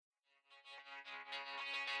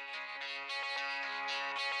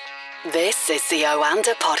This is the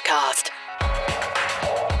Oanda Podcast.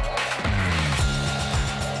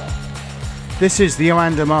 This is the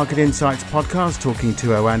Oanda Market Insights Podcast, talking to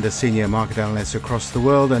Oanda senior market analysts across the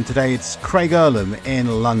world. And today it's Craig Erlam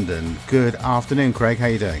in London. Good afternoon, Craig. How are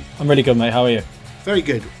you doing? I'm really good, mate. How are you? Very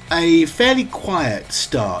good. A fairly quiet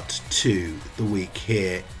start to the week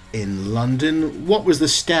here in London. What was the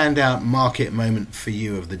standout market moment for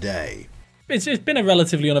you of the day? It's been a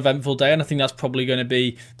relatively uneventful day, and I think that's probably going to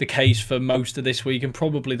be the case for most of this week and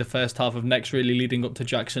probably the first half of next, really leading up to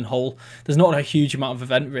Jackson Hole. There's not a huge amount of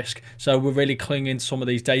event risk, so we're really clinging to some of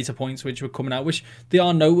these data points which were coming out, which they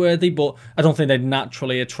are noteworthy, but I don't think they'd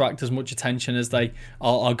naturally attract as much attention as they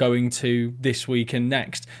are going to this week and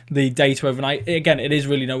next. The data overnight, again, it is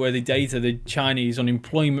really noteworthy data. The Chinese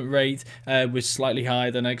unemployment rate was slightly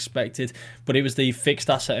higher than expected, but it was the fixed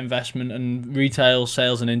asset investment and retail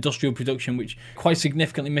sales and industrial production which quite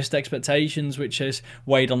significantly missed expectations, which has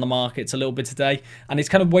weighed on the markets a little bit today. And it's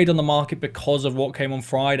kind of weighed on the market because of what came on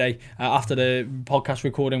Friday. After the podcast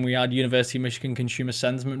recording, we had University of Michigan consumer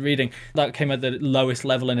sentiment reading. That came at the lowest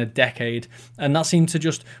level in a decade. And that seemed to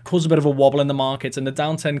just cause a bit of a wobble in the markets. And the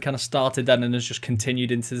downturn kind of started then and has just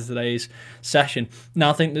continued into today's session. Now,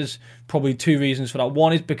 I think there's probably two reasons for that.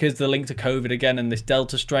 One is because the link to COVID again and this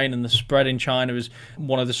Delta strain and the spread in China is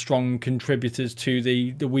one of the strong contributors to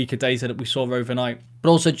the weaker data that we saw overnight. But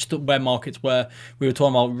also just where markets were. We were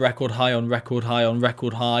talking about record high on record high on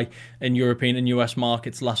record high in European and US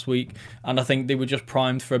markets last week. And I think they were just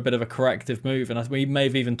primed for a bit of a corrective move. And we may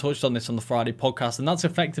have even touched on this on the Friday podcast. And that's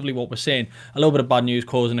effectively what we're seeing. A little bit of bad news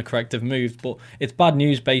causing a corrective move. But it's bad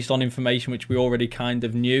news based on information which we already kind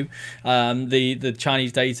of knew. The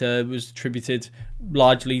Chinese data was attributed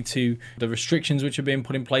largely to the restrictions which are being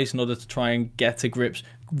put in place in order to try and get to grips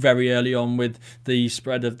very early on with the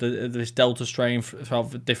spread of this Delta strain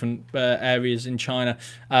throughout the different areas in China,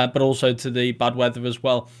 but also to the bad weather as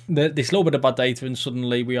well. This little bit of bad data, and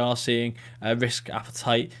suddenly we are seeing risk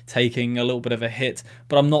appetite taking a little bit of a hit.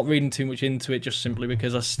 But I'm not reading too much into it, just simply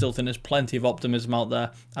because I still think there's plenty of optimism out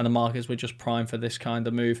there, and the markets were just primed for this kind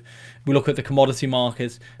of move. We look at the commodity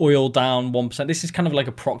markets, oil down 1%. This is kind of like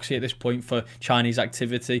a proxy at this point for Chinese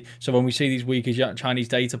activity. So when we see these weaker Chinese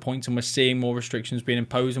data points and we're seeing more restrictions being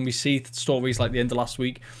imposed, and we see stories like the end of last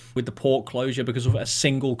week with the port closure because of a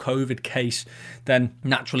single COVID case, then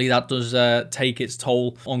naturally that does take its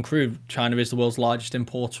toll on crude. China is the world's largest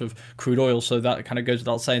importer of crude oil, so that kind of goes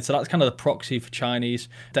without saying. So that's kind of the proxy for Chinese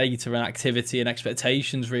data and activity and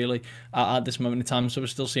expectations really at this moment in time. So we're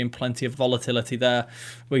still seeing plenty of volatility there.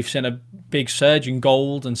 We've seen a big surge in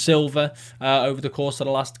gold and silver over the course of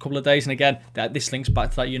the last couple of days. And again, this links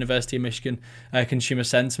back to that University of Michigan consumer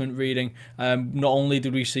sentiment reading. Not only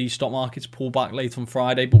did we see stock markets pull back late on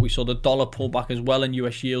Friday, but we saw the dollar pull back as well and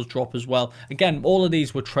US yields drop as well. Again, all of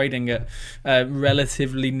these were trading at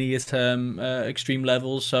relatively near-term extreme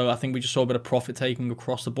levels, so I think we just saw a bit of profit taking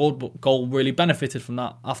across the board, but gold really benefited from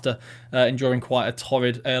that after enduring quite a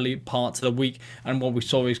torrid early part of the week. And what we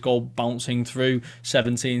saw is gold bouncing through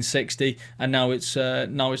 1760, and now it's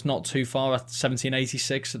not too far at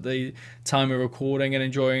 1786 at the time of recording and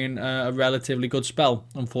enjoying a relatively good spell.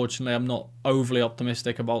 Unfortunately, I'm not overly optimistic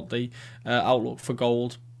about the outlook for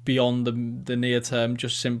gold beyond the near term,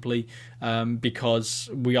 just simply because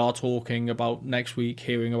we are talking about next week,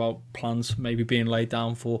 hearing about plans maybe being laid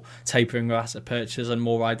down for tapering of asset purchases and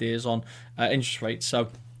more ideas on interest rates. So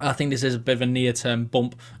I think this is a bit of a near-term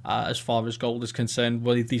bump as far as gold is concerned,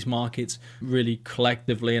 with these markets really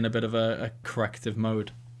collectively in a bit of a corrective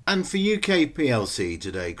mode. And for UK PLC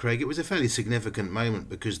today, Craig, it was a fairly significant moment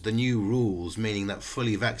because the new rules, meaning that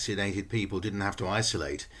fully vaccinated people didn't have to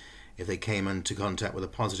isolate if they came into contact with a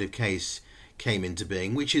positive case, came into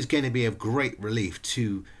being, which is going to be of great relief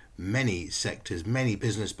to many sectors, many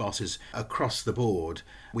business bosses across the board.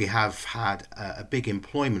 We have had a big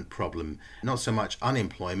employment problem, not so much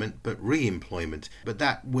unemployment, but re-employment. But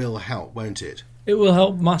that will help, won't it? It will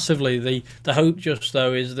help massively. The hope just,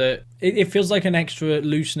 though, is that it feels like an extra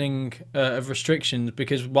loosening of restrictions,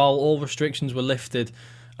 because while all restrictions were lifted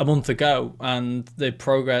a month ago, and the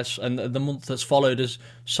progress and the month that's followed has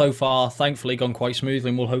so far thankfully gone quite smoothly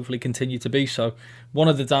and will hopefully continue to be so. One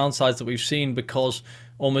of the downsides that we've seen, because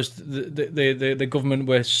almost the government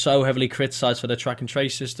were so heavily criticised for their track and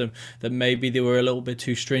trace system, that maybe they were a little bit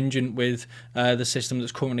too stringent with the system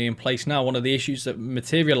that's currently in place now. One of the issues that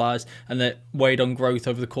materialised and that weighed on growth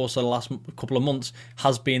over the course of the last couple of months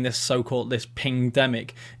has been this this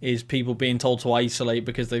pingdemic, is people being told to isolate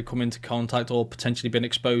because they've come into contact or potentially been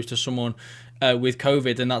exposed to someone with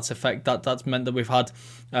COVID, and that's meant that we've had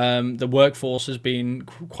the workforce has been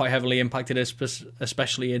quite heavily impacted,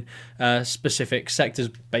 especially in specific sectors,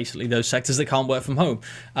 basically those sectors that can't work from home.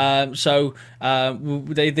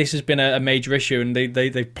 This has been a major issue, and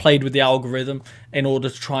they've played with the algorithm in order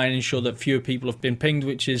to try and ensure that fewer people have been pinged,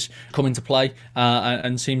 which is come into play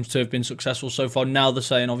and seems to have been successful so far. Now they're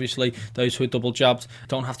saying, obviously, those who are double jabbed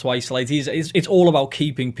don't have to isolate. It's all about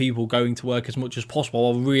keeping people going to work as much as possible,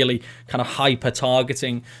 while really kind of hyper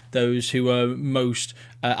targeting those who are most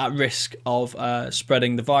at risk of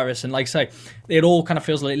spreading the virus. And like I say, it all kind of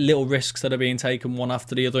feels like little risks that are being taken one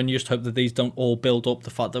after the other, and you just hope that these don't all build up.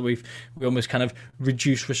 The fact that we almost kind of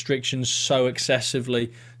reduce restrictions so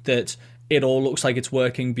excessively that it all looks like it's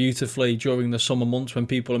working beautifully during the summer months when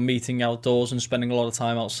people are meeting outdoors and spending a lot of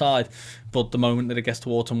time outside. But the moment that it gets to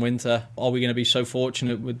autumn, winter, are we going to be so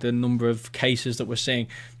fortunate with the number of cases that we're seeing?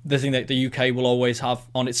 The thing that the UK will always have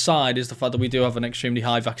on its side is the fact that we do have an extremely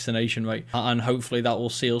high vaccination rate, and hopefully that will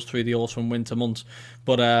see us through the autumn, winter months.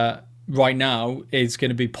 But right now, it's going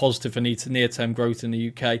to be positive for near-term growth in the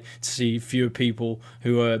UK to see fewer people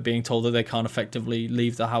who are being told that they can't effectively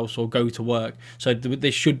leave the house or go to work. So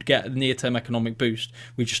they should get a near-term economic boost.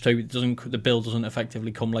 We just hope the bill doesn't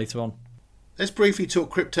effectively come later on. Let's briefly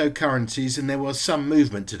talk cryptocurrencies, and there was some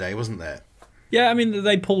movement today, wasn't there? Yeah, I mean,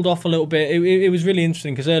 they pulled off a little bit. It was really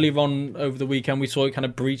interesting because earlier on over the weekend we saw it kind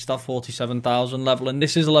of breach that 47,000 level, and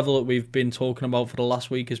this is a level that we've been talking about for the last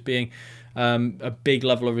week as being a big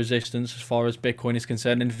level of resistance as far as Bitcoin is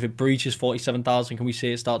concerned. And if it breaches 47,000, can we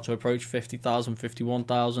see it start to approach 50,000,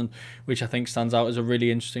 51,000, which I think stands out as a really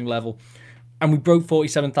interesting level. And we broke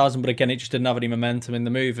 47,000, but again, it just didn't have any momentum in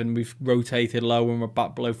the move, and we've rotated low and we're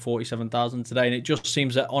back below 47,000 today. And it just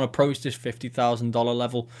seems that on approach this $50,000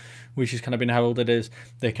 level, which has kind of been heralded as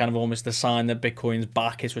the kind of almost the sign that Bitcoin's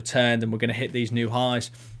back, is returned, and we're going to hit these new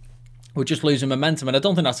highs. We're just losing momentum, and I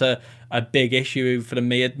don't think that's a big issue for the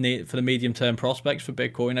medium-term prospects for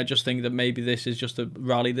Bitcoin. I just think that maybe this is just a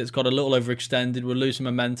rally that's got a little overextended. We're losing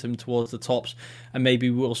momentum towards the tops, and maybe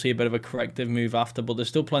we'll see a bit of a corrective move after, but there's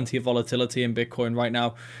still plenty of volatility in Bitcoin right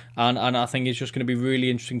now, and I think it's just going to be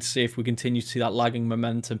really interesting to see if we continue to see that lagging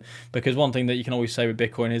momentum, because one thing that you can always say with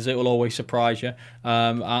Bitcoin is it will always surprise you,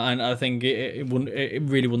 and I think it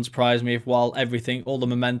really wouldn't surprise me if, while all the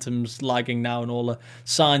momentum's lagging now and all the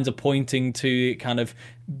signs are pointing to kind of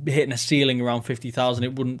hitting a ceiling around 50,000,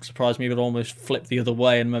 it wouldn't surprise me if it almost flipped the other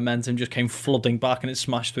way and momentum just came flooding back and it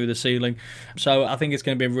smashed through the ceiling. So I think it's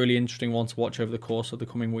going to be a really interesting one to watch over the course of the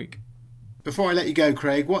coming week. Before I let you go,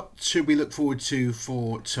 Craig, what should we look forward to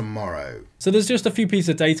for tomorrow? So there's just a few pieces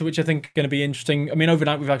of data which I think are going to be interesting. I mean,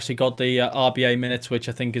 overnight we've actually got the RBA minutes, which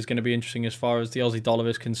I think is going to be interesting as far as the Aussie dollar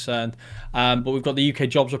is concerned. But we've got the UK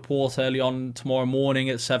jobs report early on tomorrow morning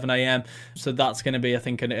at 7 a.m. So that's going to be, I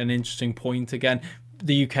think, an interesting point again.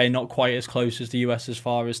 The UK not quite as close as the US as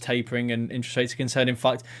far as tapering and interest rates are concerned. In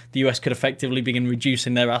fact, the US could effectively begin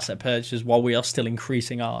reducing their asset purchases while we are still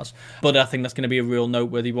increasing ours. But I think that's going to be a real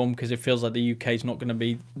noteworthy one, because it feels like the UK is not going to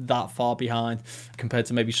be that far behind compared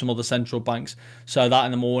to maybe some other central banks. So that in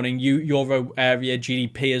the morning, Euro area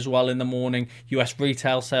GDP as well in the morning, US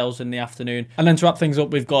retail sales in the afternoon. And then to wrap things up,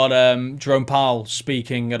 we've got Jerome Powell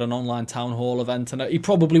speaking at an online town hall event, and he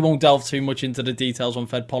probably won't delve too much into the details on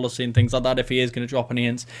Fed policy and things like that. If he is going to drop any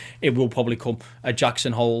hints, it will probably come at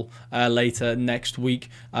Jackson Hole later next week,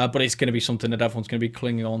 but it's going to be something that everyone's going to be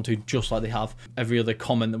clinging on to, just like they have every other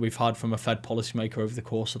comment that we've had from a Fed policymaker over the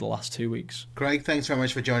course of the last 2 weeks. Craig, thanks very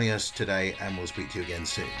much for joining us today, and we'll speak to you again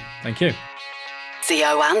soon. Thank you. The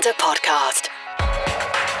Oanda Podcast.